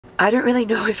I don't really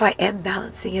know if I am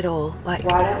balancing it all. Like,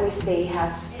 why don't we see how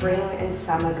spring and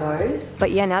summer goes?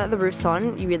 But yeah, now that the roof's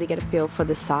on, you really get a feel for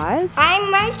the size. I'm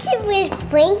making with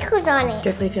sprinkles on it.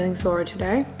 Definitely feeling sore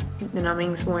today. The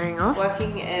numbing's wearing off.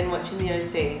 Working and watching the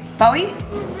OC. Bowie,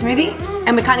 smoothie.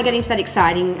 And we're kind of getting to that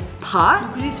exciting part.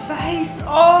 Look at his face.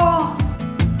 Oh!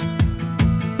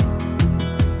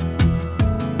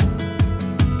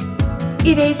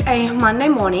 It is a Monday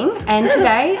morning, and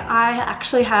today I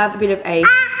actually have a bit of a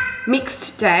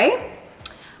mixed day.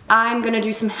 I'm gonna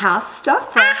do some house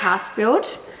stuff for our house build,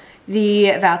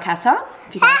 the Valcasa.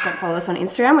 If you guys don't follow us on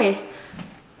Instagram, we're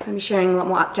gonna be sharing a lot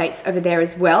more updates over there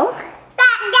as well.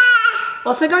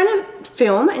 Also going to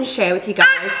film and share with you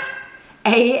guys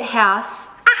a house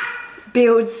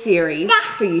build series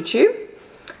for YouTube,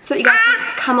 so that you guys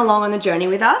can come along on the journey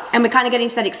with us. And we're kind of getting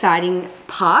to that exciting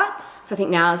part, so I think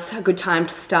now's a good time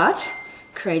to start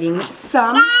creating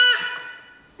some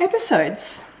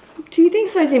episodes. Do you think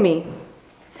so, Zimmy?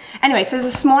 Anyway, so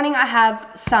this morning I have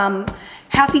some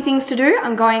housey things to do.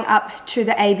 I'm going up to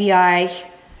the ABI,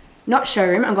 not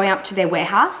showroom, I'm going up to their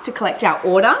warehouse to collect our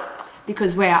order,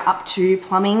 because we're up to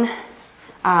plumbing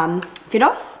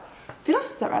FIDOS.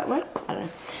 FIDOS, is that right word? I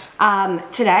don't know.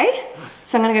 Today,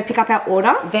 so I'm gonna go pick up our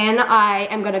order. Then I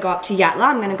am gonna go up to Yatla.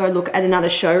 I'm gonna go look at another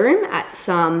showroom at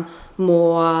some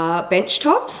more bench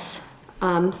tops,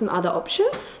 some other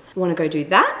options. I wanna go do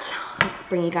that. I'll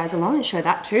bring you guys along and show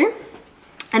that too.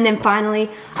 And then finally,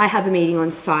 I have a meeting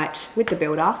on site with the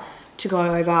builder to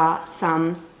go over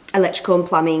some electrical and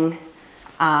plumbing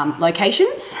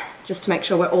locations, just to make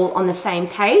sure we're all on the same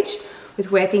page with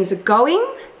where things are going,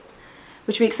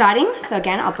 which will be exciting. So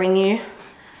again, I'll bring you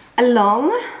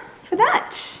along for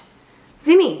that.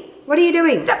 Zimmy, what are you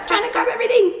doing? Stop trying to grab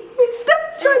everything.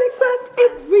 Stop trying to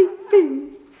grab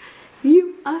everything.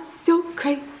 You are so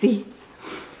crazy.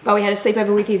 But we had a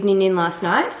sleepover with his nin last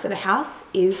night, so the house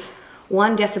is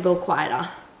 1 decibel quieter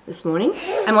this morning.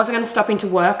 I'm also going to stop into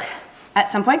work at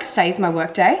some point, because today is my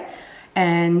work day,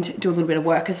 and do a little bit of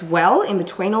work as well in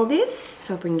between all this.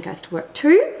 So I'll bring you guys to work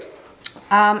too.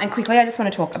 And quickly, I just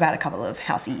want to talk about a couple of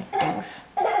housey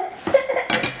things.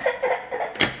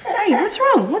 Hey, what's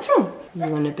wrong? What's wrong? You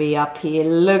want to be up here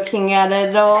looking at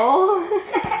it all?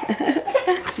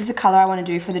 This is the colour I want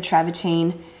to do for the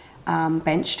travertine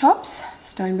bench tops,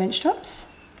 stone bench tops.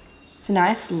 It's a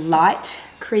nice light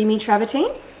creamy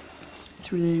travertine.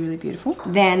 It's really, really beautiful.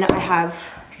 Then I have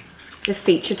the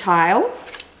feature tile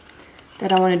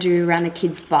that I want to do around the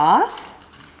kids' bath,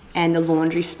 and the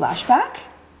laundry splashback,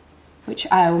 which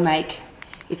I will make,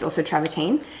 it's also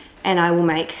travertine, and I will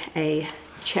make a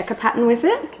checker pattern with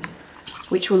it,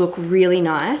 which will look really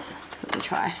nice. Let me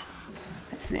try.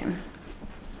 Let's zoom.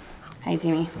 Hey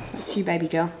Zimmy, that's you, baby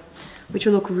girl. Which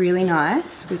will look really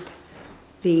nice with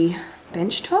the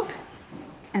bench top,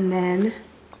 and then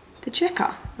the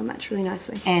checker. They'll match really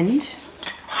nicely. And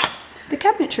the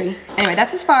cabinetry. Anyway,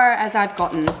 that's as far as I've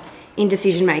gotten in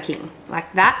decision making.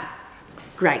 Like that,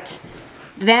 great.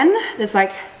 Then there's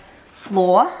like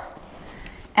floor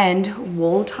and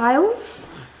wall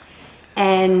tiles.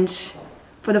 And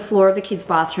for the floor of the kids'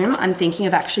 bathroom, I'm thinking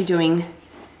of actually doing,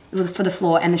 for the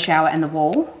floor and the shower and the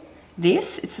wall,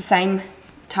 it's the same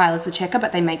tile as the checker,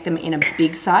 but they make them in a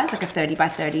big size, like a 30 by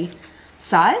 30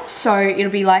 size. So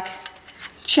it'll be like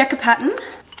checker pattern.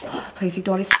 Please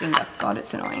ignore this finger. God,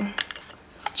 it's annoying.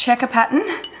 Checker pattern,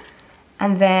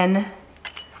 and then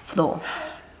floor.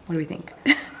 What do we think?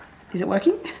 Is it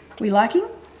working? Are we liking?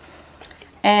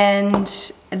 And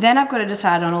then I've got to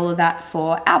decide on all of that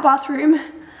for our bathroom.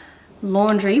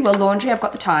 Laundry. Well, laundry, I've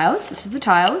got the tiles. This is the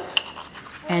tiles.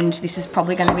 And this is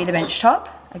probably going to be the bench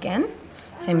top again.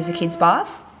 Same as the kids'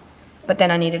 bath. But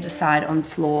then I need to decide on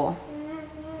floor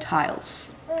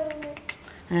tiles.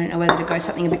 I don't know whether to go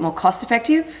something a bit more cost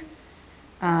effective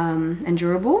and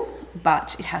durable,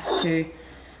 but it has to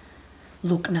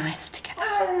look nice together.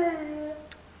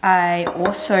 I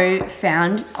also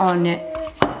found on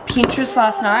Pinterest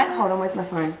last night, hold on, where's my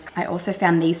phone? I also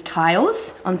found these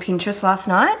tiles on Pinterest last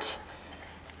night,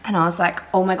 and I was like,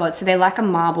 oh my God, so they're like a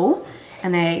marble,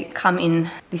 and they come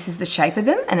in, this is the shape of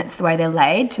them, and it's the way they're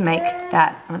laid to make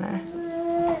that, I don't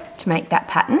know, to make that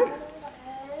pattern.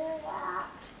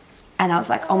 And I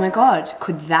was like, oh my God,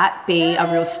 could that be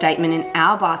a real statement in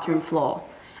our bathroom floor?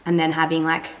 And then having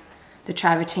like the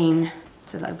travertine,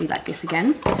 so that would be like this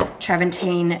again,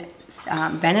 travertine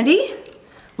vanity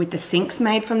with the sinks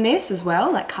made from this as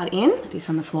well, like cut in, this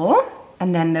on the floor.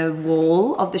 And then the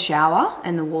wall of the shower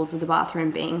and the walls of the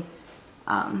bathroom being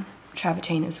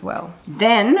travertine as well.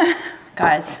 Then,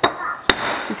 guys,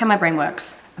 this is how my brain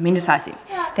works. I'm indecisive.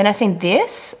 Then I seen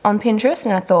this on Pinterest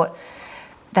and I thought,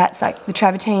 that's like the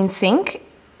travertine sink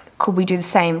could we do the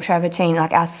same travertine,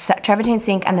 like our travertine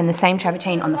sink and then the same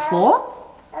travertine on the floor?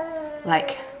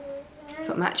 Like,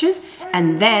 so it matches.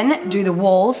 And then do the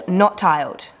walls not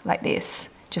tiled, like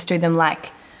this. Just do them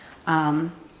like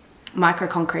micro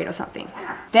concrete or something.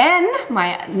 Then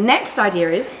my next idea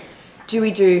is, do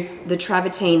we do the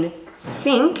travertine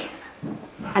sink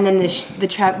and then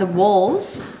the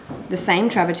walls, the same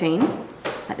travertine,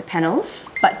 like the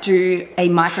panels, but do a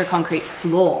micro concrete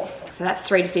floor. So that's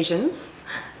 3 decisions.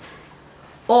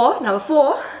 Or number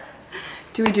 4,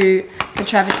 do we do the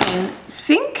travertine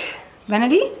sink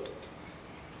vanity?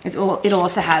 It'll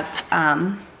also have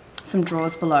some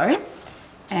drawers below,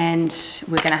 and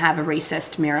we're gonna have a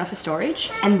recessed mirror for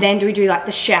storage. And then do we do like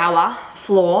the shower,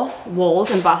 floor,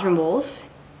 walls and bathroom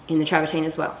walls in the travertine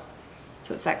as well?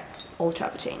 So it's like all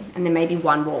travertine, and then maybe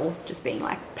one wall just being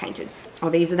like painted. Oh,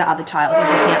 these are the other tiles I was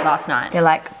looking at last night. They're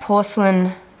like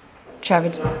porcelain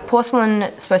travertine.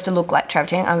 Porcelain supposed to look like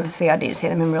travertine. Obviously I did see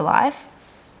them in real life,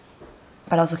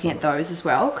 but I was looking at those as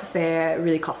well because they're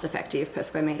really cost effective per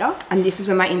square meter. And this is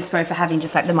where my inspo for having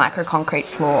just like the micro concrete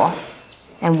floor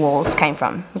and walls came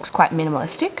from. Looks quite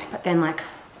minimalistic, but then like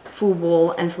full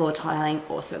wall and floor tiling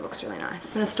also looks really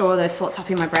nice. I'm gonna store those thoughts up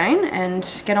in my brain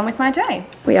and get on with my day.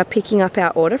 We are picking up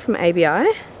our order from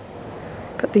ABI.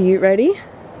 Got the ute ready.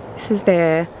 This is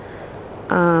their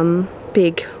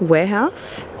big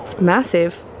warehouse. It's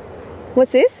massive.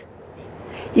 What's this?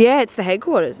 Yeah, it's the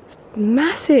headquarters. It's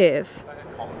massive. Like a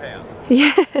compound.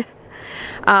 Yeah.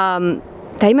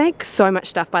 They make so much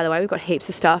stuff, by the way. We've got heaps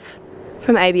of stuff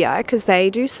from ABI because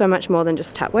they do so much more than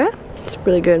just tapware. It's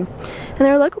really good. And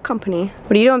they're a local company.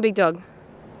 What are you doing, big dog?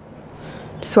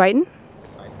 Just waiting?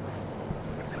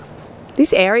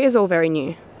 This area is all very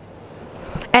new.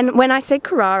 And when I said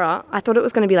Carrara, I thought it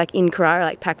was going to be like in Carrara,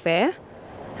 like Pack Fair.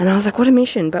 And I was like, what a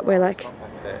mission, but we're like...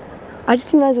 I just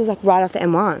didn't realize it was like right off the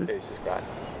M1. This is great.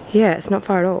 Yeah, it's not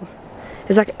far at all.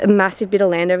 There's like a massive bit of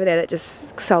land over there that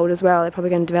just sold as well. They're probably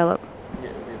going to develop. Yeah,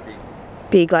 it'll be a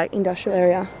big like industrial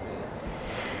area.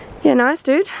 Yeah, nice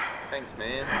dude. Thanks,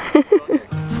 man.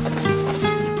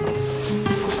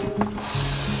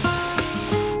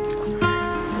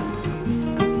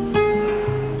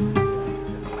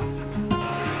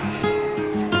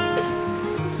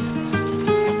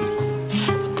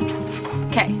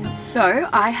 Okay, so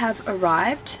I have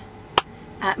arrived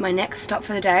at my next stop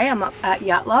for the day. I'm up at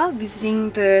Yatla visiting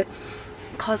the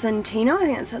Cosentino, I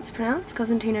think that's how it's pronounced,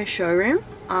 Cosentino showroom.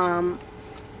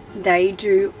 They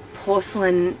do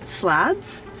porcelain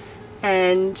slabs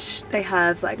and they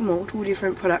have like multiple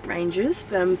different product ranges,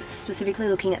 but I'm specifically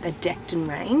looking at the Decton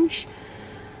range.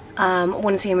 I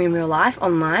want to see them in real life.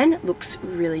 Online looks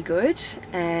really good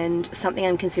and something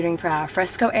I'm considering for our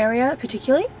fresco area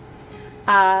particularly.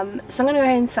 So I'm going to go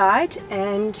inside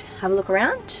and have a look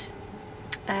around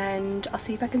and I'll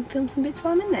see if I can film some bits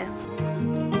while I'm in there.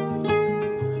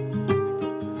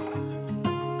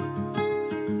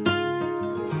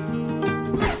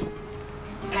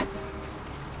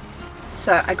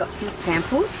 So I got some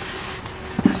samples.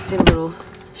 I just did a little,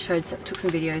 took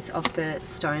some videos of the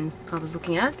stone I was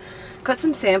looking at. Got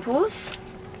some samples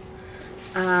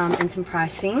and some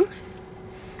pricing.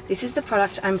 This is the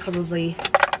product I'm probably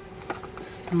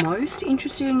most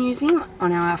interested in using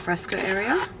on our alfresco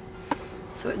area.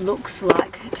 So it looks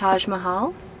like Taj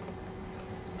Mahal,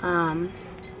 and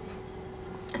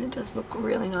it does look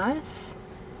really nice.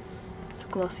 It's a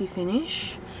glossy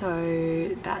finish,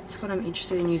 so that's what I'm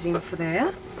interested in using for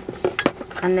there.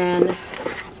 And then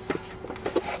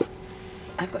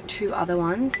I've got 2 other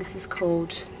ones. This is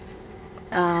called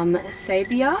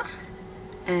Sabia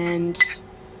and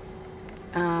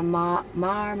Memorio?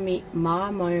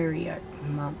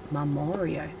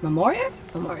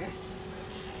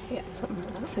 Yeah, something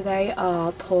like that. So they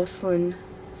are porcelain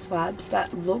slabs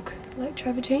that look like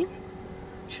travertine.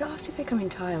 Should I ask if they come in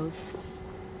tiles?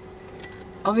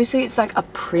 Obviously it's like a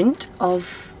print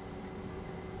of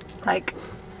like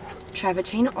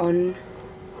travertine on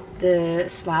the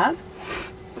slab.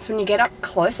 So when you get up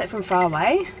close, like from far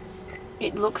away,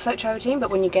 it looks like travertine, but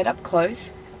when you get up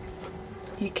close,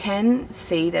 you can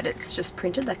see that it's just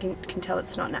printed. Like you can tell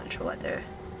it's not natural. Like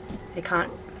they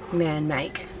can't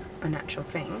man-make a natural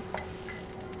thing.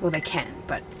 Well, they can,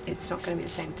 but it's not going to be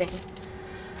the same thing.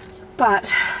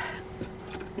 But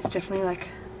it's definitely like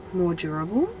more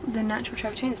durable than natural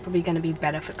travertine. It's probably going to be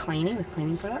better for cleaning with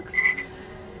cleaning products.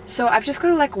 So I've just got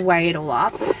to like weigh it all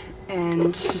up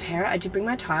and compare it. I did bring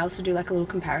my tiles to do like a little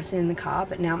comparison in the car,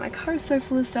 but now my car is so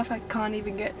full of stuff I can't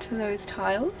even get to those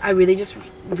tiles. I really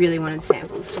wanted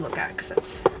samples to look at because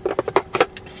that's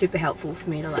super helpful for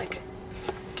me to like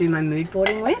do my mood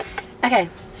boarding with. Okay,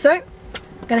 so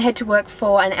I'm gonna head to work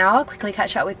for an hour, quickly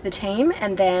catch up with the team,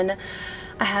 and then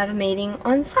I have a meeting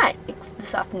on site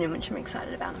this afternoon, which I'm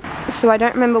excited about. So I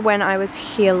don't remember when I was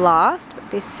here last,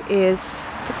 but this is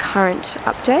the current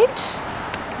update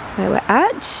where we're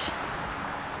at.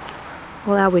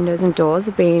 All our windows and doors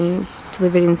have been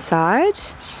delivered inside,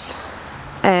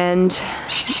 and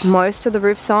most of the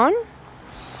roof's on.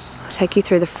 I'll take you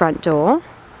through the front door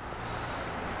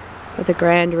for the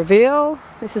grand reveal.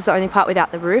 This is the only part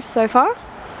without the roof so far,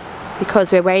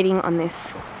 because we're waiting on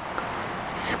this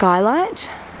skylight.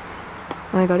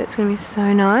 Oh my god, it's gonna be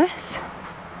so nice.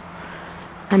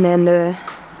 And then the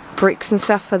bricks and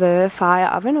stuff for the fire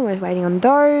oven, and we're waiting on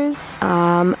those.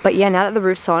 But yeah, now that the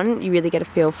roof's on, you really get a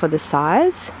feel for the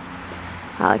size.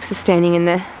 Alex is standing in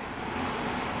the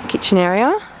kitchen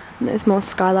area, and there's more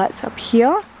skylights up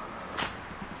here.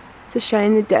 It's a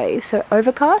shame the day is so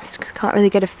overcast, because I can't really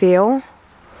get a feel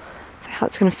for how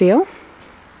it's gonna feel.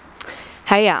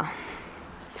 Hey, yeah.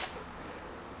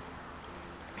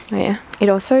 Oh yeah. It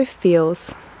also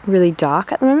feels really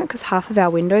dark at the moment because half of our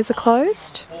windows are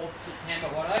closed,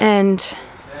 and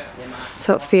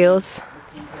so it feels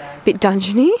a bit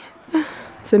dungeony.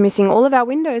 So we're missing all of our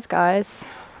windows, guys.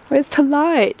 Where's the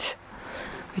light?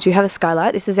 We do have a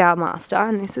skylight. This is our master,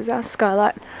 and this is our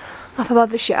skylight up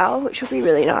above the shower, which will be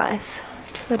really nice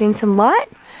to let in some light.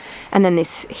 And then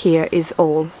this here is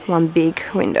all one big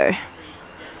window,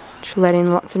 which will let in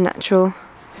lots of natural,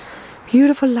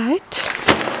 beautiful light.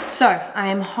 So I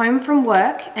am home from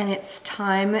work, and it's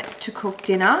time to cook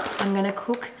dinner. I'm gonna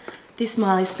cook this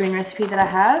Marley Spoon recipe that I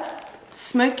have.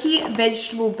 Smoky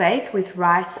vegetable bake with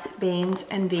rice, beans,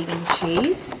 and vegan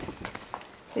cheese.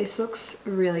 This looks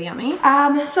really yummy.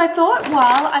 So I thought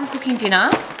while I'm cooking dinner,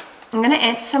 I'm gonna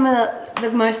answer some of the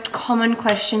most common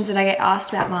questions that I get asked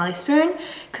about Marley Spoon,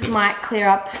 because it might clear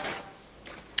up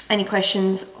any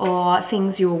questions or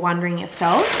things you were wondering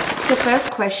yourselves. The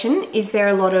first question, is there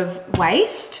a lot of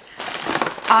waste?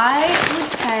 I would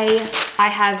say I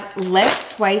have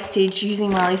less wastage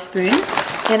using Marley Spoon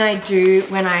than I do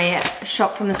when I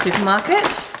shop from the supermarket.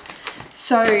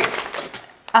 So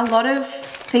a lot of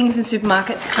things in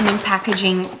supermarkets come in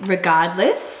packaging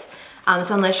regardless.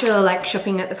 So unless you're like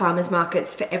shopping at the farmers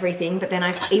markets for everything, but then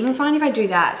I even find if I do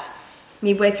that,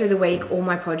 midway through the week, all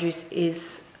my produce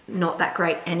is not that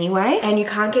great anyway, and you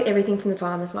can't get everything from the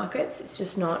farmers markets. It's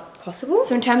just not possible.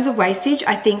 So in terms of wastage,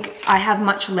 I think I have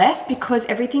much less because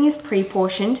everything is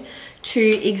pre-portioned to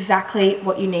exactly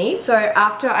what you need. So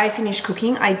after I finish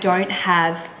cooking, I don't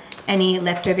have any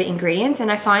leftover ingredients,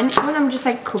 and I find when I'm just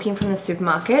like cooking from the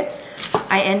supermarket,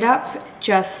 I end up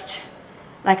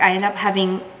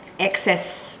having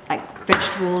excess like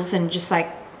vegetables and just like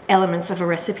elements of a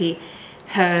recipe,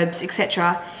 herbs,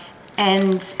 etc.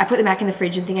 And I put them back in the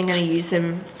fridge and think I'm going to use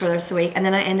them for the rest of the week, and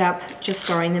then I end up just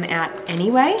throwing them out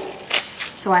anyway.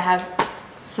 So I have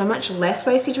so much less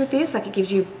wastage with this. Like, it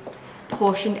gives you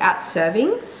portioned out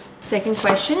servings. Second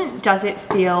question, does it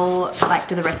feel like,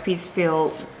 do the recipes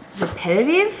feel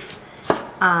repetitive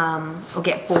or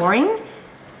get boring?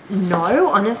 No,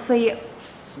 honestly,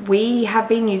 we have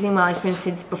been using Marley Spoon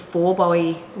since before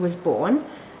Bowie was born,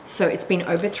 so it's been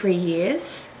over 3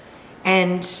 years,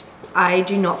 and I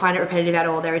do not find it repetitive at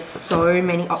all. There is so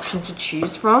many options to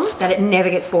choose from that it never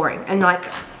gets boring. And like,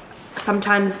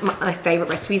 sometimes my favorite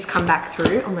recipes come back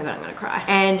through. Oh my god, I'm gonna cry.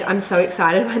 And I'm so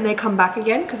excited when they come back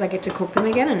again because I get to cook them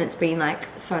again, and it's been like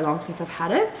so long since I've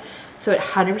had it. So it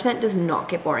 100% does not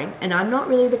get boring. And I'm not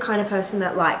really the kind of person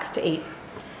that likes to eat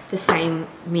the same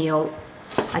meal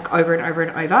like over and over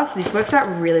and over. So this works out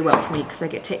really well for me because I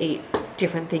get to eat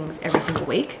different things every single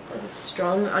week. There's a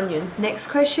strong onion. Next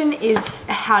question is,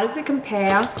 how does it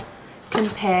compared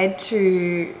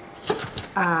to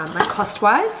like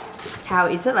cost-wise? How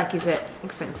is it? Like, is it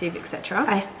expensive, etc.?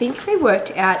 I think they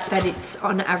worked out that it's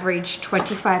on average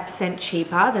 25%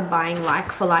 cheaper than buying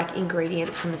like for like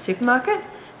ingredients from the supermarket.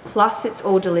 Plus it's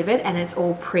all delivered and it's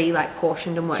all like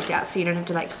portioned and worked out, so you don't have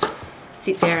to like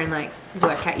sit there and like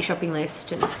work out your shopping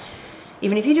list. And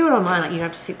even if you do it online, like, you don't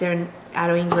have to sit there and add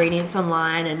all ingredients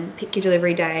online and pick your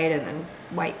delivery date and then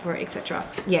wait for it, etc.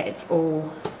 Yeah, it's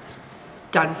all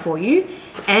done for you,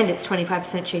 and it's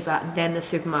 25% cheaper than the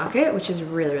supermarket, which is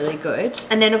really, really good.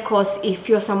 And then of course, if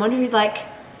you're someone who like,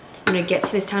 you know,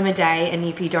 gets this time of day, and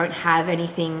if you don't have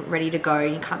anything ready to go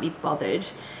and you can't be bothered,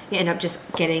 you end up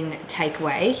just getting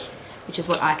takeaway, which is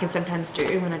what I can sometimes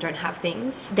do when I don't have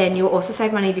things. Then you'll also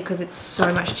save money because it's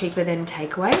so much cheaper than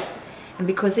takeaway. And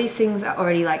because these things are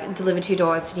already like delivered to your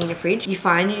door and sitting in your fridge, you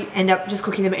find you end up just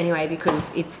cooking them anyway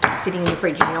because it's sitting in your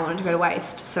fridge and you don't want it to go to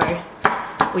waste. So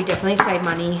we definitely save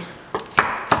money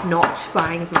not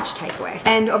buying as much takeaway.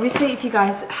 And obviously if you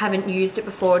guys haven't used it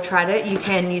before or tried it, you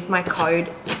can use my code,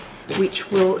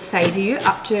 which will save you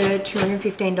up to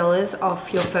 $215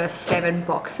 off your first 7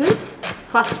 boxes,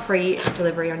 plus free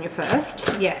delivery on your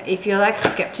first. Yeah, if you're like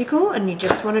skeptical and you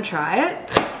just want to try it,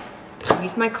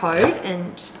 use my code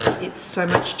and it's so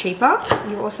much cheaper.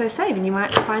 You also save and you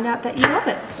might find out that you love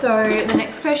it. So the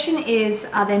next question is,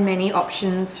 are there many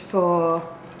options for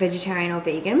vegetarian or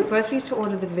vegan? First we used to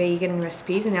order the vegan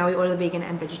recipes and now we order the vegan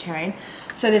and vegetarian.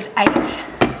 So there's 8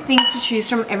 things to choose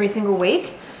from every single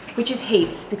week, which is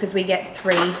heaps because we get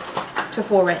 3 to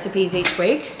 4 recipes each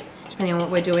week, depending on what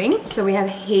we're doing. So we have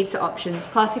heaps of options.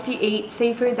 Plus if you eat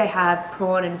seafood, they have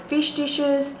prawn and fish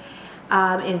dishes.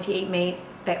 And if you eat meat,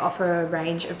 they offer a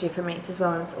range of different meats as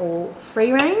well, and it's all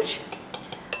free range.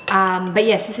 But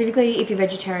yeah, specifically if you're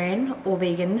vegetarian or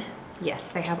vegan,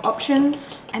 yes, they have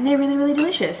options and they're really, really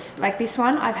delicious. Like this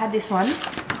one, I've had this one.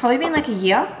 It's probably been like a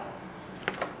year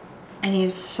and it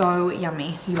is so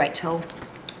yummy. You wait till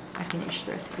I finish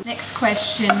the recipe. Next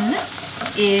question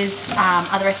is,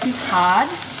 are the recipes hard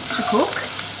to cook?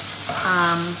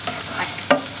 Like,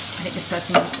 I think this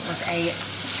person was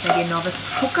maybe a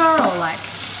novice cooker or like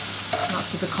not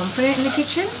super confident in the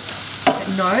kitchen. But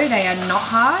no, they are not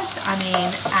hard. I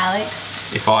mean,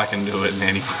 Alex. If I can do it,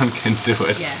 then anyone can do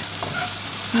it. Yeah.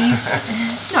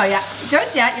 No, yeah, don't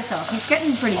doubt yourself. He's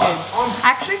getting pretty good.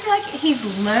 I actually feel like he's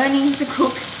learning to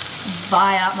cook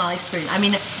via Marley Spoon. I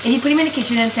mean, if you put him in the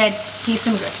kitchen and said, here's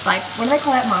some, like, what do they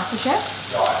call that,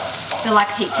 MasterChef? The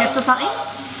like heat test or something?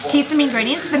 Here's some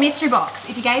ingredients. The mystery box.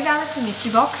 If you gave Alex a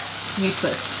mystery box,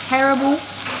 useless. Terrible.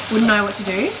 Wouldn't know what to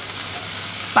do.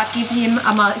 But give him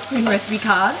a Marley Spoon recipe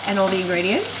card and all the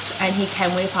ingredients and he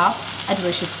can whip up a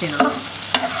delicious dinner.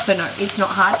 So no, it's not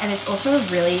hard, and it's also a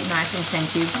really nice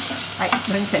incentive, like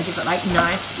not incentive, but like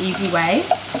nice, easy way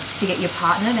to get your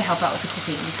partner to help out with the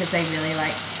cooking, because they really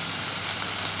like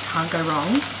can't go wrong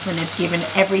when they've given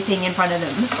everything in front of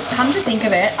them. Come to think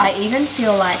of it, I even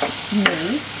feel like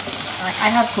me, like I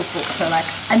have cookbooks, so like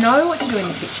I know what to do in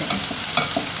the kitchen.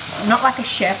 I'm not like a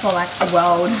chef or like a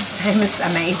world famous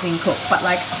amazing cook, but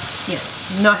like, you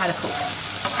know how to cook.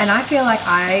 And I feel like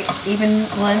I even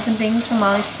learned some things from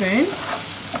Marley Spoon.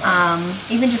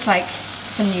 Even just like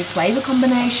some new flavor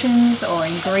combinations or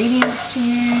ingredients to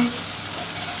use.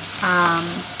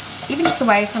 Even just the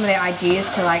way some of their ideas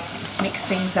to like mix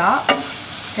things up. I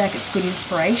feel like it's good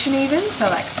inspiration even. So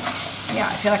like, yeah,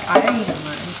 I feel like I even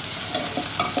learned.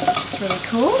 It's really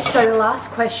cool. So the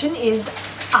last question is,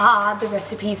 are the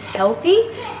recipes healthy?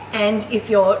 And if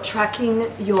you're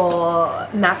tracking your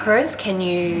macros, can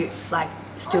you like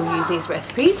still use these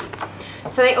recipes?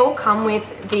 So they all come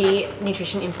with the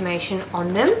nutrition information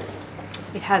on them.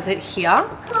 It has it here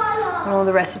on all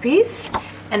the recipes,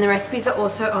 and the recipes are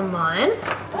also online.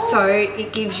 So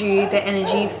it gives you the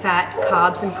energy, fat,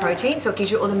 carbs and protein. So it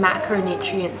gives you all the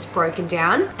macronutrients broken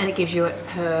down, and it gives you it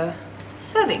per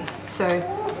serving. So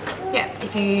yeah,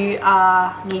 if you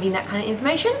are needing that kind of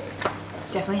information,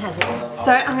 definitely has it.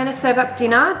 So I'm gonna serve up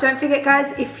dinner. Don't forget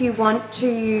guys, if you want to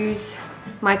use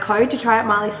my code to try out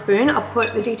Marley Spoon, I'll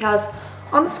put the details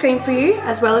on the screen for you,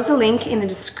 as well as a link in the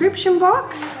description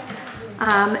box.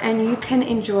 And you can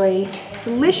enjoy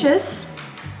delicious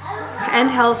and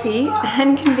healthy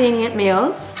and convenient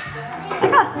meals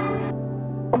like us.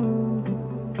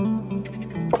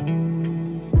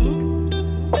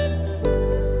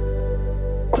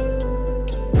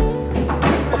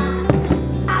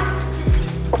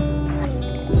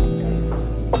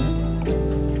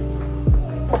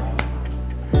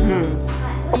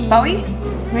 Bowie,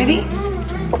 smoothie?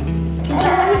 Can she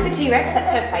play with the T-Rex?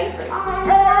 That's her favourite.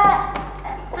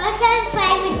 What's her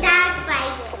favourite? Dad's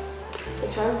favourite.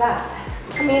 Which one's that?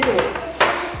 Come here, do it.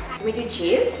 Can we do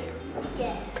cheers?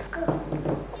 Yeah.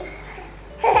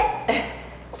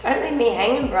 Don't leave me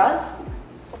hanging, bros.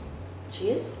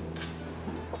 Cheers.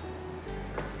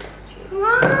 Cheers. No!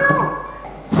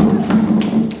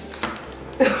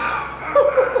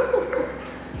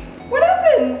 What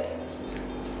happened?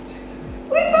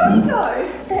 Where'd Bowie go?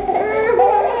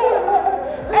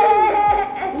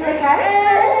 You okay?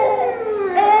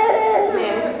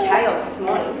 Man, this is chaos this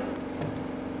morning.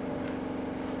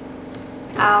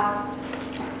 Ow.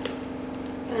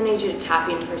 I need you to tap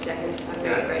in for a second so I'm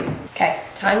gonna get ready. Okay,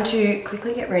 time to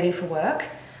quickly get ready for work.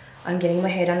 I'm getting my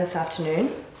hair done this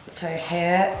afternoon. So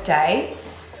hair day.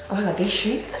 Oh my god, these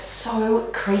shoes are so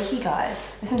creaky,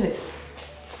 guys. Listen to this.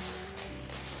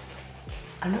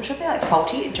 I'm not sure if they're like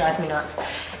faulty, it drives me nuts.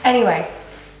 Anyway,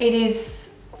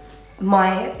 my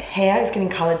hair is getting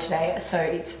coloured today, so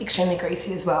it's extremely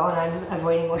greasy as well, and I'm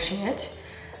avoiding washing it.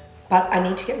 But I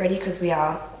need to get ready because we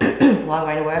are while I'm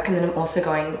going to work, and then I'm also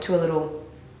going to a little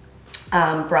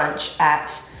brunch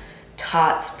at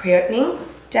Tarte's pre-opening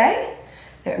day.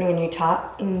 They're opening a new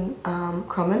Tarte in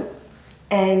Cromwell,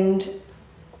 and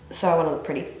so I want to look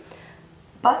pretty.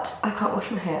 But I can't wash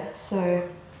my hair, so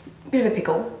a bit of a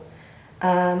pickle. But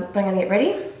I'm going to get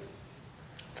ready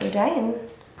for the day and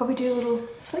probably do a little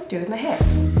slick do with my hair.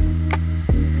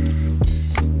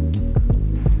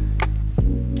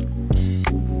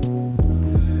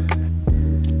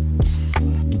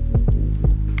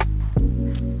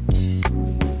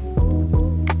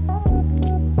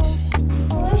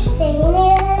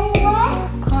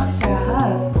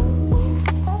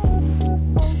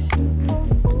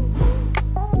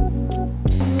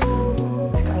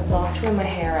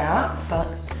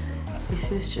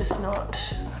 This is just not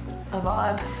a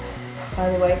vibe. By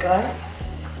the way, guys,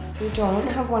 if you don't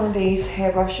have one of these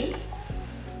hairbrushes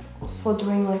for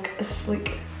doing like a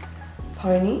slick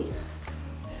pony,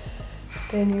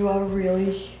 then you are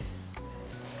really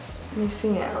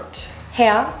missing out.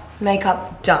 Hair,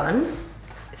 makeup done.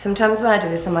 Sometimes when I do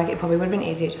this, I'm like, it probably would have been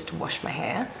easier just to wash my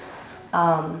hair.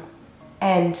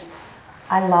 And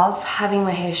I love having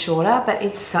my hair shorter, but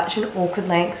it's such an awkward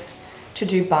length to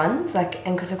do buns, like,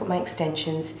 and because I've got my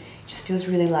extensions, it just feels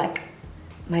really like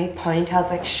my ponytail's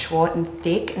like short and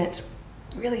thick, and it's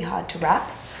really hard to wrap.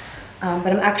 But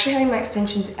I'm actually having my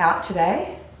extensions out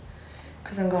today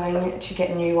because I'm going to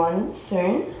get new ones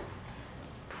soon.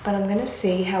 But I'm gonna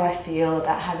see how I feel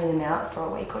about having them out for a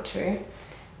week or two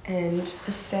and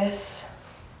assess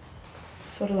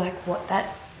sort of like what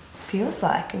that feels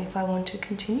like and if I want to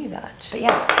continue that. But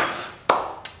yeah,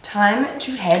 time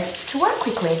to head to work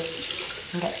quickly.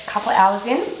 And get a couple of hours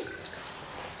in.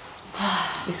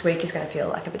 This week is going to feel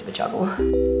like a bit of a juggle.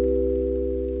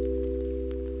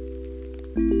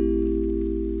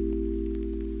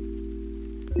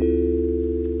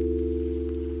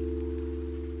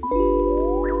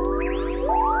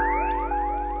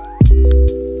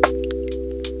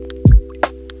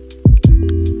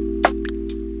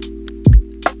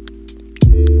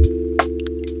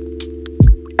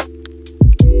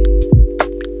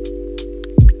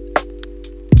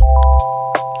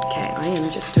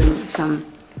 Some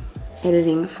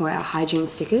editing for our hygiene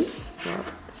stickers for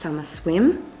summer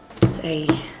swim. It's a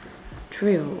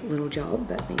trivial little job,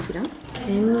 but needs to be done.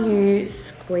 Can you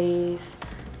squeeze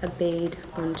a bead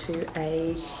onto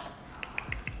a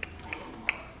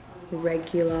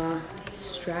regular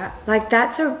strap? Like,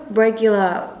 that's a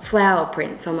regular flower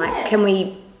print, so I'm like, can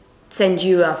we send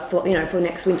you a, you know, for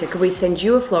next winter, could we send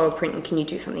you a floral print and can you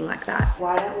do something like that?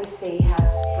 Why don't we see how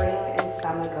spring and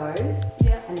summer goes?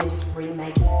 Yeah. And then just remake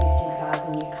existing styles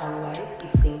and new colourways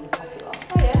if things are popular.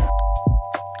 Oh yeah.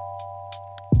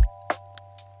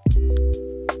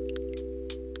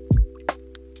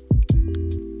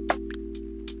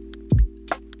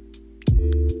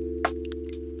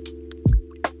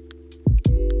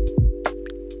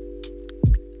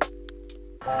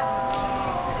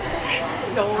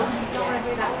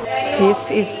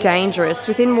 This is dangerous.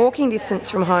 Within walking distance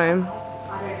from home,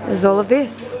 there's all of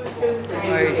this.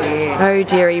 Oh dear. Oh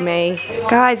dearie me.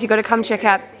 Guys, you got to come check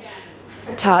out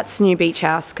Tarte's new beach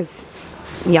house, because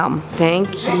yum. Thank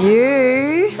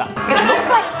you. It looks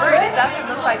like fruit, it doesn't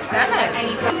look like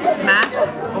salmon. Smash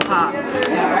or pass?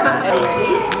 Smash.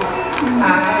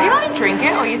 You want to drink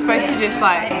it, or are you supposed to just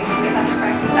like...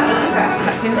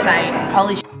 That's insane.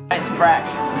 Holy shit, it's fresh.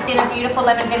 Did a beautiful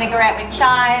lemon vinaigrette with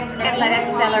chives, with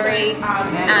lettuce, celery,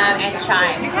 and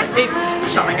chives.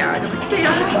 It's showing out.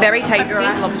 Very tasty.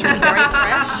 Lobster is very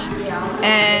fresh,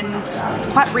 and it's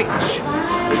quite rich.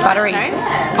 Buttery.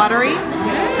 Buttery.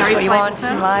 Very what you want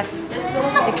in life.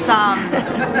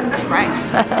 It's great.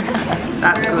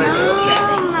 That's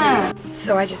good.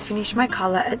 So I just finished my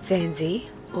colour at Zanzi.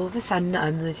 All of a sudden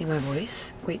I'm losing my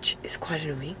voice, which is quite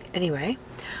annoying. Anyway,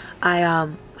 I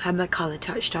had my colour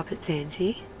touched up at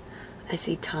Zanzi. I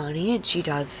see Tani and she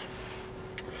does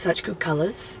such good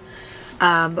colours,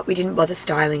 but we didn't bother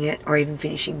styling it or even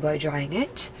finishing blow drying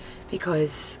it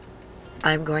because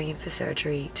I'm going in for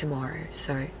surgery tomorrow,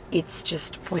 so it's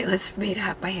just pointless for me to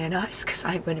have my hair nice because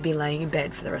I'm going to be laying in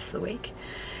bed for the rest of the week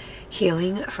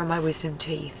healing from my wisdom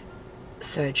teeth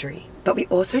surgery. But we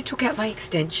also took out my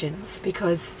extensions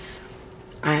because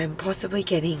I'm possibly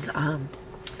getting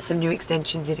some new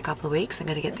extensions in a couple of weeks. I'm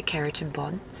going to get the keratin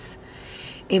bonds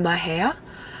in my hair,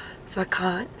 so I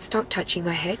can't stop touching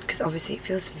my head because obviously it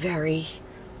feels very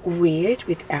weird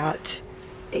without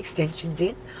extensions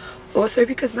in. Also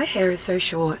because my hair is so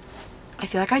short, I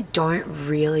feel like I don't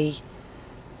really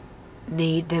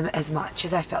need them as much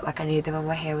as I felt like I needed them when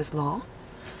my hair was long.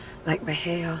 Like my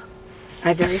hair, I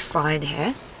have very fine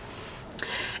hair,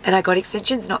 And I got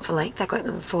extensions not for length, I got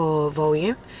them for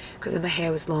volume, because when my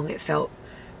hair was long it felt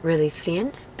really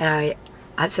thin, and I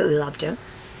absolutely loved them.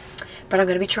 But I'm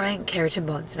going to be trying keratin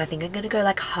bonds, and I think I'm going to go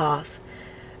like half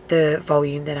the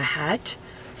volume that I had,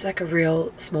 so like a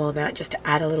real small amount, just to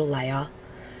add a little layer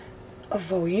of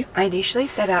volume. I initially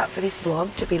set out for this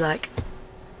vlog to be like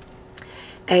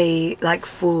a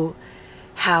full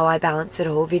how I balance it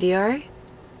all video,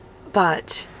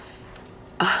 but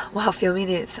while filming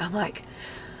this I'm like,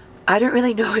 I don't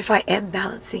really know if I am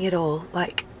balancing it all.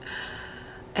 Like,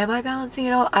 am I balancing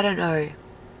it all? I don't know.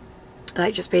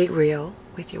 Like, just being real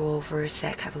with you all for a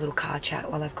sec, have a little car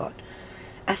chat while I've got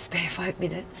a spare 5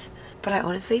 minutes. But I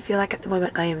honestly feel like at the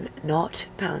moment I am not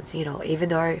balancing it all, even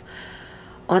though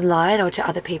online or to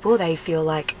other people they feel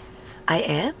like I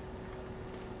am.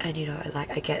 And you know,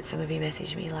 like I get some of you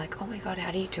message me like, oh my god,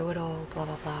 how do you do it all, blah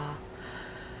blah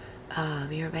blah,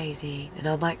 you're amazing. And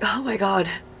I'm like, oh my god,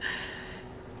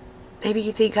 maybe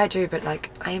you think I do, but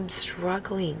like I am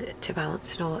struggling to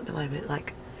balance it all at the moment.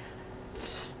 Like,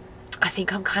 I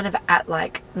think I'm kind of at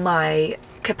like my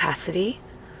capacity,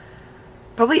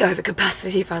 probably over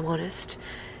capacity if I'm honest.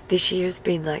 This year has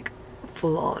been like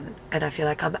full on, and I feel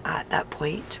like I'm at that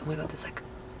point. Oh my god, there's like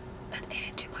an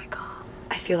ant in my car.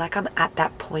 I feel like I'm at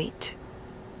that point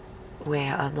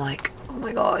where I'm like, oh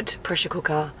my god, pressure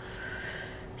cooker,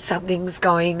 something's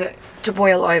going to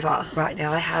boil over. Right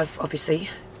now I have obviously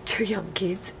 2 young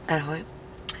kids at home.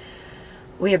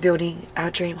 We are building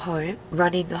our dream home,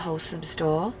 running the Wholesome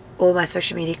Store, all my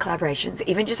social media collaborations,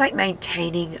 even just like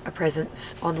maintaining a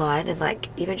presence online, and like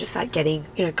even just like getting,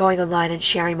 you know, going online and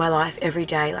sharing my life every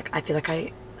day. Like I feel like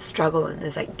I struggle, and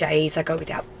there's like days I go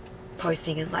without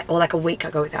posting, and like, or like a week I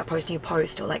go without posting a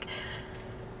post, or like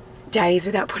days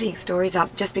without putting stories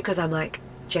up, just because I'm like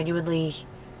genuinely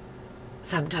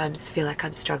sometimes feel like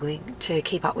I'm struggling to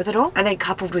keep up with it all. And then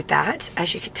coupled with that,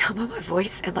 as you can tell by my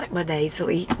voice and like my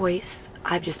nasally voice,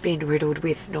 I've just been riddled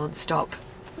with non-stop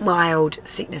mild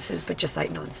sicknesses, but just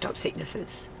like non-stop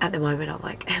sicknesses. At the moment I'm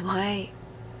like, am I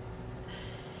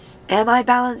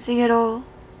balancing it all?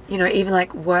 You know, even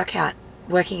like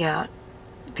working out,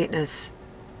 fitness,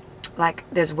 like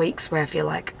there's weeks where I feel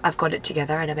like I've got it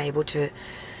together and I'm able to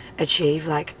achieve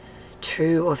like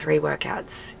 2 or 3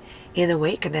 workouts in a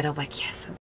week, and then I'm like, yes,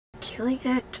 I'm killing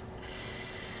it.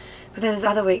 But then there's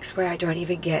other weeks where I don't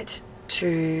even get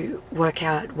to work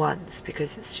out once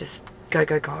because it's just go,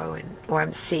 and or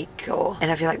I'm sick, and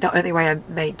I feel like the only way I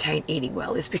maintain eating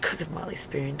well is because of Marley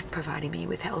Spoon providing me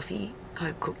with healthy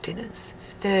home cooked dinners.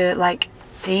 The like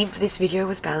theme for this video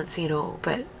was balancing it all,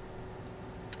 but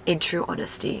in true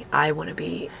honesty, I want to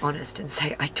be honest and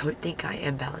say I don't think I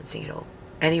am balancing it all.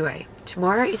 Anyway,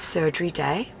 tomorrow is surgery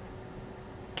day,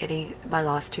 getting my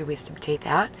last 2 wisdom teeth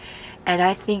out, and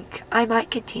I think I might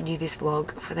continue this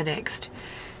vlog for the next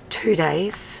 2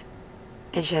 days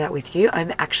and share that with you.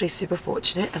 I'm actually super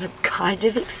fortunate, and I'm kind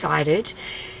of excited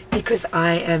because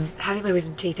I am having my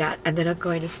wisdom teeth out, and then I'm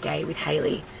going to stay with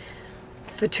Hayley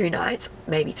for 2 nights,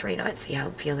 maybe 3 nights, see how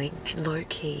I'm feeling. And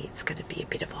low-key, it's going to be a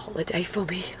bit of a holiday for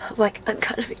me. I'm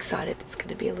kind of excited. It's going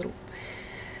to be a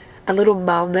little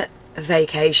mum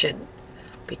vacation,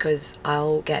 because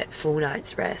I'll get full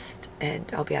night's rest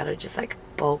and I'll be able to just like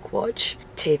bulk watch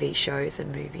TV shows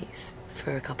and movies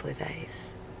for a couple of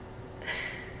days.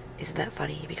 Isn't that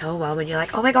funny? You become a mum and you're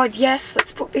like, oh my god, yes,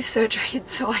 let's book this surgery in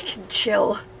so I can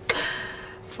chill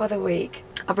for the week.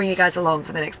 I'll bring you guys along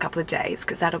for the next couple of days,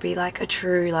 because that'll be like a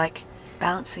true like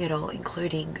balancing it all,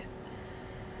 including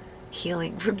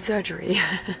healing from surgery.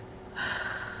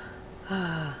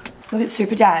 Look at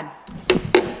Super Dad.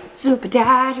 Super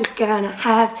Dad who's gonna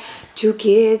have 2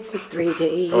 kids with 3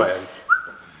 days. Oh,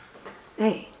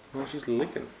 hey. Oh, she's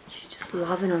licking. She's just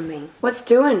loving on me. What's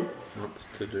doing? What's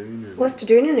to do now? What's to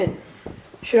do now?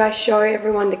 Should I show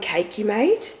everyone the cake you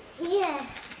made? Yeah.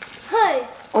 Who?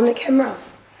 On the camera.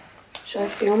 Should I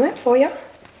film it for you?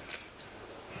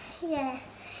 Yeah.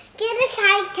 Get the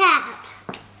cake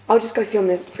out. I'll just go film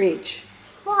the fridge.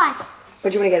 Why? Or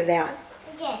do you want to get it out?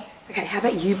 Yeah. Okay, how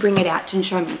about you bring it out and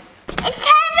show me? It's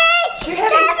heavy! It's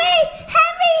heavy!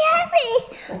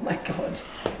 Oh my god.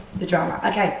 The drama.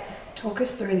 Okay, talk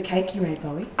us through the cake you made,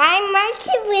 Bowie. I make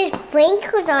it with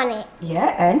sprinkles on it.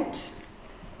 Yeah, and?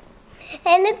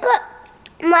 And it got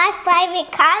my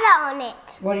favourite colour on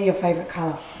it. What are your favourite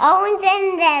colour? Orange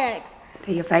and red.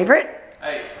 They're your favourite?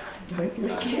 Hey. Don't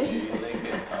lick it.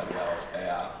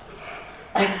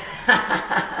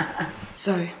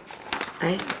 So,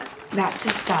 I'm about to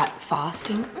start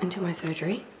fasting until my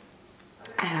surgery.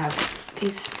 I have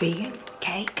this vegan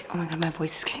cake. Oh my god, my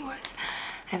voice is getting worse.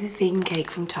 I have this vegan cake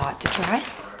from Tart to try.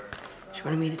 She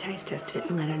wanted me to taste test it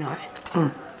and let her know.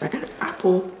 Like an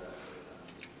apple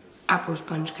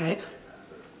sponge cake.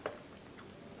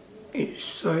 It's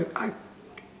so,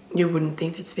 you wouldn't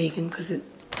think it's vegan because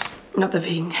not the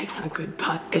vegan cakes aren't good,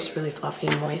 but it's really fluffy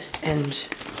and moist and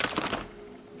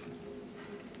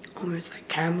almost like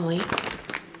caramelly.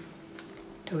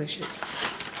 Delicious.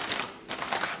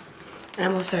 And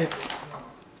I'm also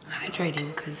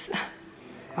hydrating because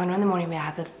I know in the morning we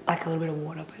have like a little bit of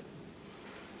water, but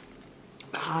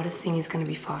the hardest thing is going to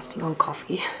be fasting on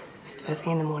coffee first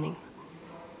thing in the morning.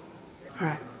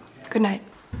 Alright, good night.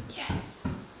 Yes.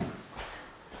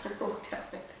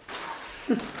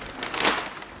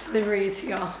 Delivery is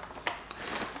here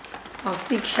of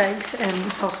thick shakes and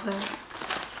salsa.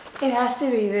 It has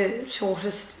to be the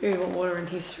shortest Uber order in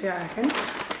history, I reckon.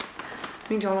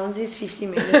 McDonald's is 50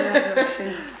 metres in that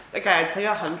direction. Okay, I'd say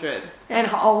 100.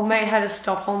 And old mate had to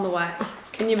stop on the way.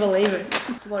 Can you believe it?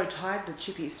 It's low tide, the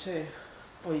chippies too.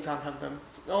 Oh, you can't have them.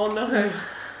 Oh no.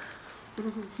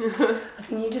 I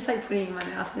think you just like putting it in my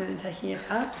mouth and then taking it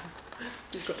out.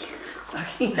 Just got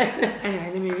Sucking it.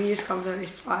 Anyway, the movie just got very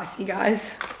spicy,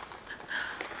 guys.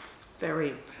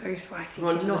 very spicy.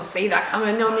 Did not see that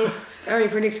coming on this very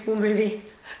predictable movie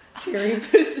series.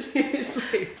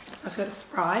 seriously. I just got a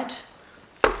Sprite.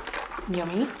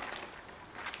 Yummy.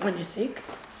 When you're sick.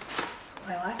 That's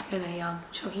what I like. And a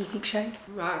chalky thick shake.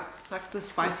 Right, like the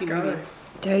spicy Let's go. movie.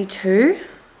 Day 2.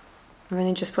 I've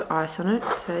only just put ice on it,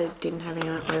 so I didn't have any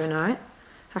on it overnight.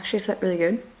 Actually slept really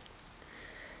good.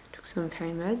 Took some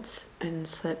pain meds and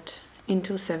slept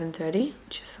until 7:30,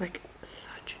 which is like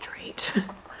such a treat.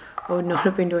 I would not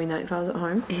have been doing that if I was at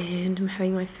home. And I'm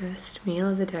having my first meal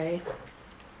of the day.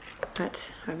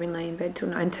 But I've been laying in bed till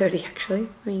 9:30 actually,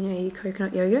 having a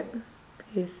coconut yogurt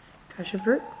with passion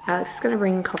fruit. Alex is going to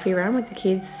bring coffee around with the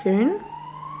kids soon.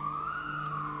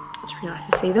 It should be nice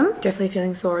to see them. Definitely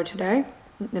feeling sore today.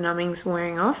 The numbing's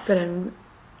wearing off, but I'm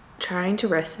trying to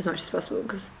rest as much as possible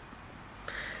because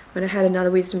when I had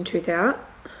another wisdom tooth out,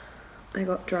 I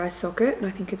got dry socket, and I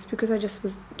think it's because I just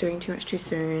was doing too much too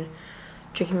soon,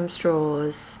 drinking from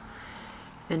straws,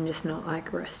 and just not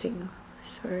like resting.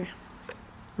 So,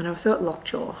 and I also got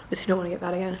lockjaw, but I don't want to get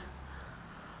that again.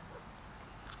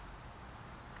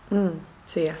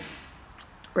 So yeah,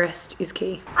 rest is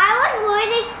key. I was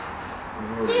worried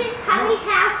to do Happy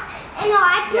House and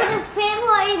I put a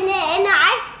pillow in there and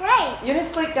I sleep. You're gonna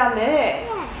sleep down there.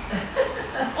 Yeah.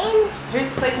 And Who's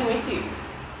sleeping with you?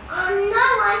 no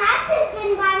one, I've just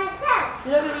been by myself.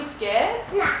 You're not gonna be scared?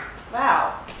 Nah.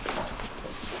 Wow.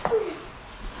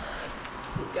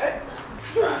 Go.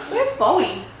 Where's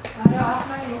Bowie?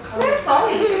 Where's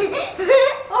Bowie?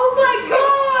 Oh my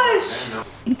gosh!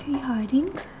 Is he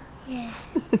hiding? Yeah.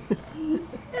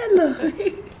 Hello.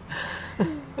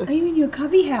 Are you in your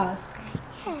cubby house?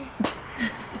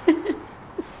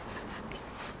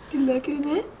 Do you like it in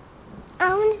there?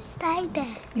 I want to stay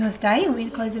there. You want to stay? You want me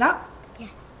to close it up? Yeah.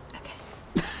 Okay.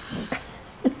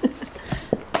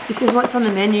 This is what's on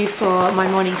the menu for my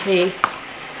morning tea.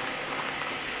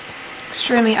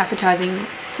 Extremely appetizing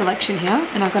selection here,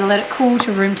 and I've got to let it cool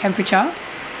to room temperature.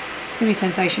 It's going to be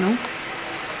sensational.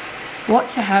 What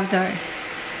to have though?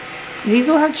 These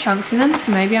all have chunks in them,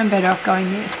 so maybe I'm better off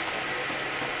going this.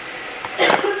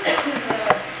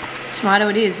 Tomato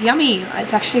it is. Yummy. I'm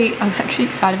actually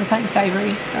excited for something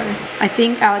savoury. So I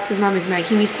think Alex's mum is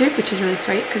making me soup, which is really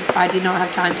sweet because I did not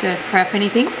have time to prep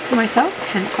anything for myself,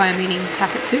 hence why I'm eating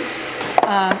packet soups.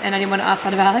 And I didn't want to ask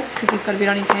that of Alex because he's got a bit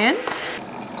on his hands.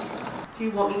 Do you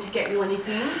want me to get you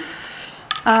anything?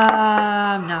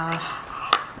 No.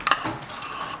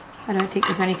 I don't think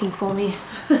there's anything for me.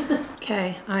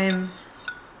 Okay, I am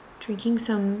drinking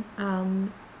some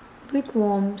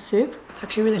lukewarm soup. It's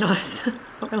actually really nice,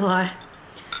 not gonna lie.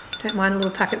 Don't mind a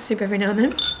little packet soup every now and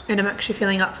then. And I'm actually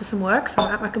feeling up for some work, so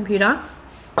I'm at my computer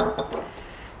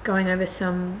going over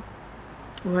some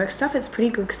work stuff. It's pretty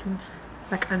good because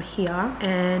I'm here,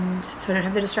 and so I don't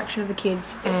have the distraction of the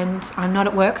kids, and I'm not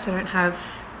at work, so I don't have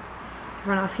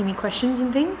everyone asking me questions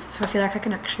and things. So I feel like I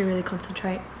can actually really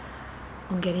concentrate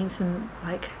on getting some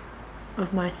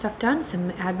of my stuff done,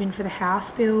 some admin for the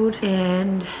house build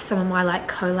and some of my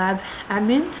collab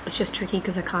admin. It's just tricky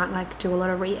because I can't do a lot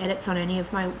of re-edits on any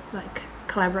of my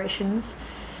collaborations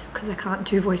because I can't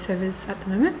do voiceovers at the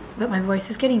moment, but my voice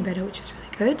is getting better, which is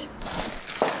really good.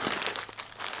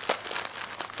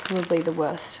 Probably the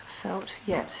worst felt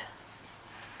yet.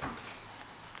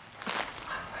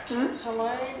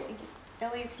 Hello,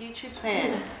 Ellie's YouTube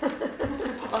fans.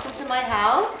 Welcome to my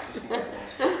house.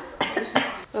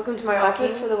 Welcome to my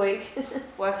office for the week.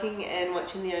 Working and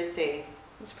watching the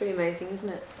It's pretty amazing, isn't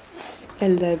it?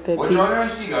 Hello, baby. What driving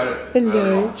range do you go to?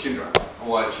 Hello. Chin drive.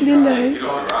 Excuse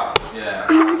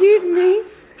me.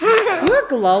 You are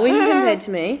glowing compared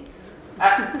to me.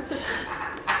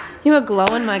 You are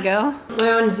glowing, my girl.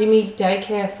 We're on Zimmy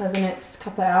daycare for the next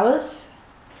couple of hours.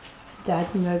 Dad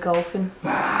can go golfing.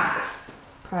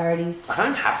 Priorities. I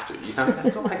don't have to. You don't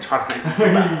have to like try to make me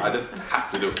feel bad. I just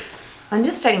have to do it. I'm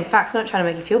just stating facts, not trying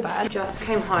to make you feel bad. Just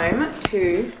came home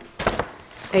to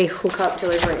a hookup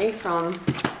delivery from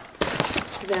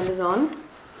Amazon.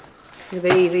 Look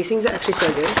at these things are actually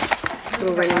so good.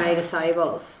 Little ready-made acai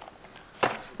bowls.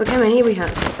 Look how many we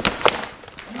have.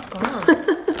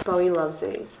 Bowie loves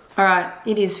these. Alright,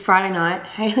 it is Friday night.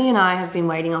 Hayley and I have been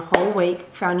waiting a whole week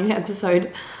for our new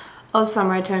episode of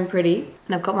Summer I Turned Pretty.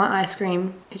 And I've got my ice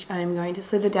cream, which I am going to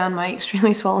slither down my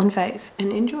extremely swollen face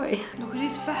and enjoy. Look at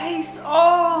his face.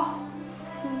 Oh.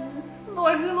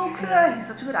 Boy, who looks at it? He's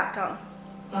such a good actor.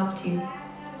 Loved you.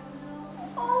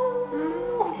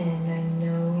 Oh. And I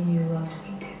know you loved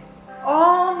me too.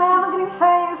 Oh no, look at his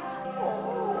face. Oh.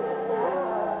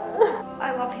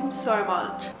 I love him so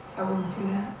much. I wouldn't do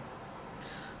that.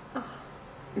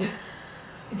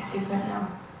 It's different now.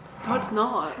 No, it's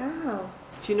not. How?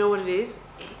 Do you know what it is?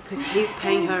 Because he's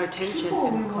paying her attention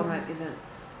and Conrad isn't.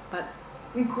 But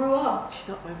We grew up. she's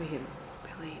not over him.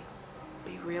 Billy,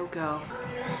 be real, girl.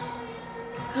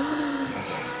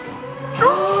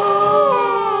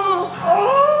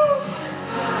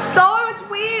 No, it's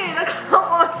weird. I can't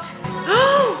watch.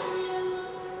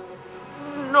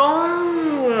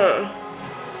 No.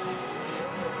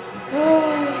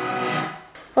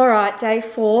 Alright, day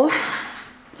 4.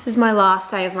 This is my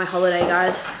last day of my holiday,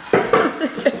 guys.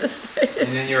 Devastated.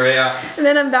 And then you're out, And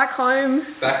then I'm back home,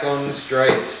 back on the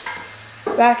streets.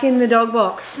 back in the dog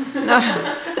box. No.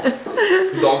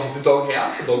 The dog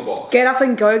house or dog box? Get up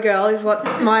and go, girl, is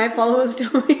what my followers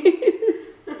tell me.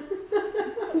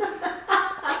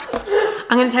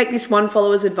 I'm going to take this one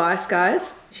follower's advice,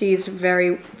 guys. She is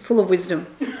very full of wisdom.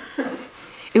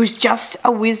 It was just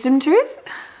a wisdom tooth.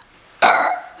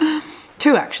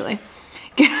 2, actually.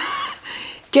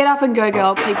 Get up and go,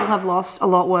 girl. People have lost a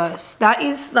lot worse. That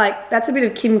is like, that's a bit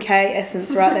of Kim K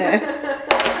essence right there.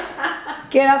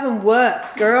 Get up and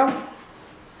work, girl.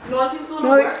 No, I think it's a No,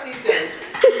 little worse these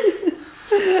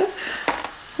days.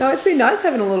 No, it's been nice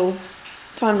having a little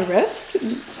time to rest.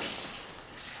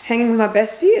 Hanging with my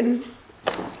bestie and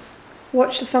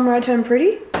watch The Summer I Turned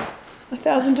Pretty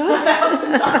 1,000 times.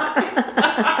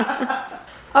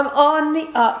 I'm on the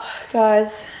up,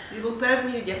 guys. You look better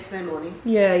than you did yesterday morning.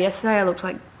 Yeah, yesterday I looked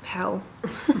like hell.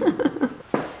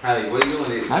 Hayley, what are you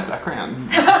doing? My background.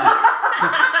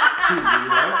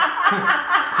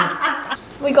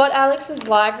 We got Alex's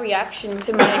live reaction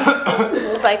to my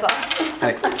wallpaper.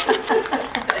 Hey.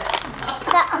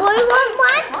 That boy want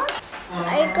one?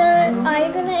 Are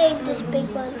you gonna eat this big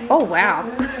one? Oh, wow.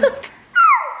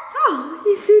 Oh,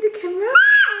 you see the camera?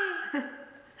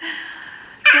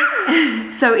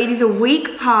 So it is a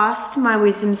week past my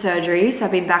wisdom surgery, so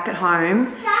I've been back at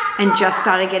home and just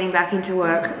started getting back into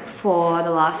work for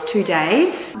the last 2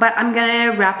 days. But I'm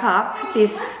gonna wrap up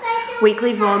this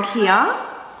weekly vlog here,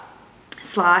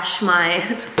 / my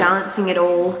balancing it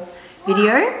all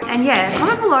video. And yeah,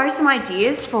 comment below some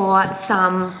ideas for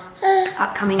some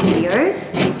upcoming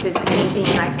videos, if there's anything,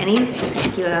 like any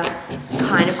particular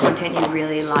kind of content you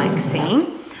really like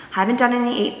seeing. I haven't done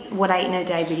any what I eat in a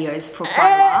day videos for quite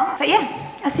a while. But yeah,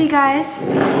 I'll see you guys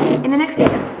in the next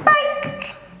video.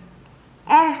 Bye!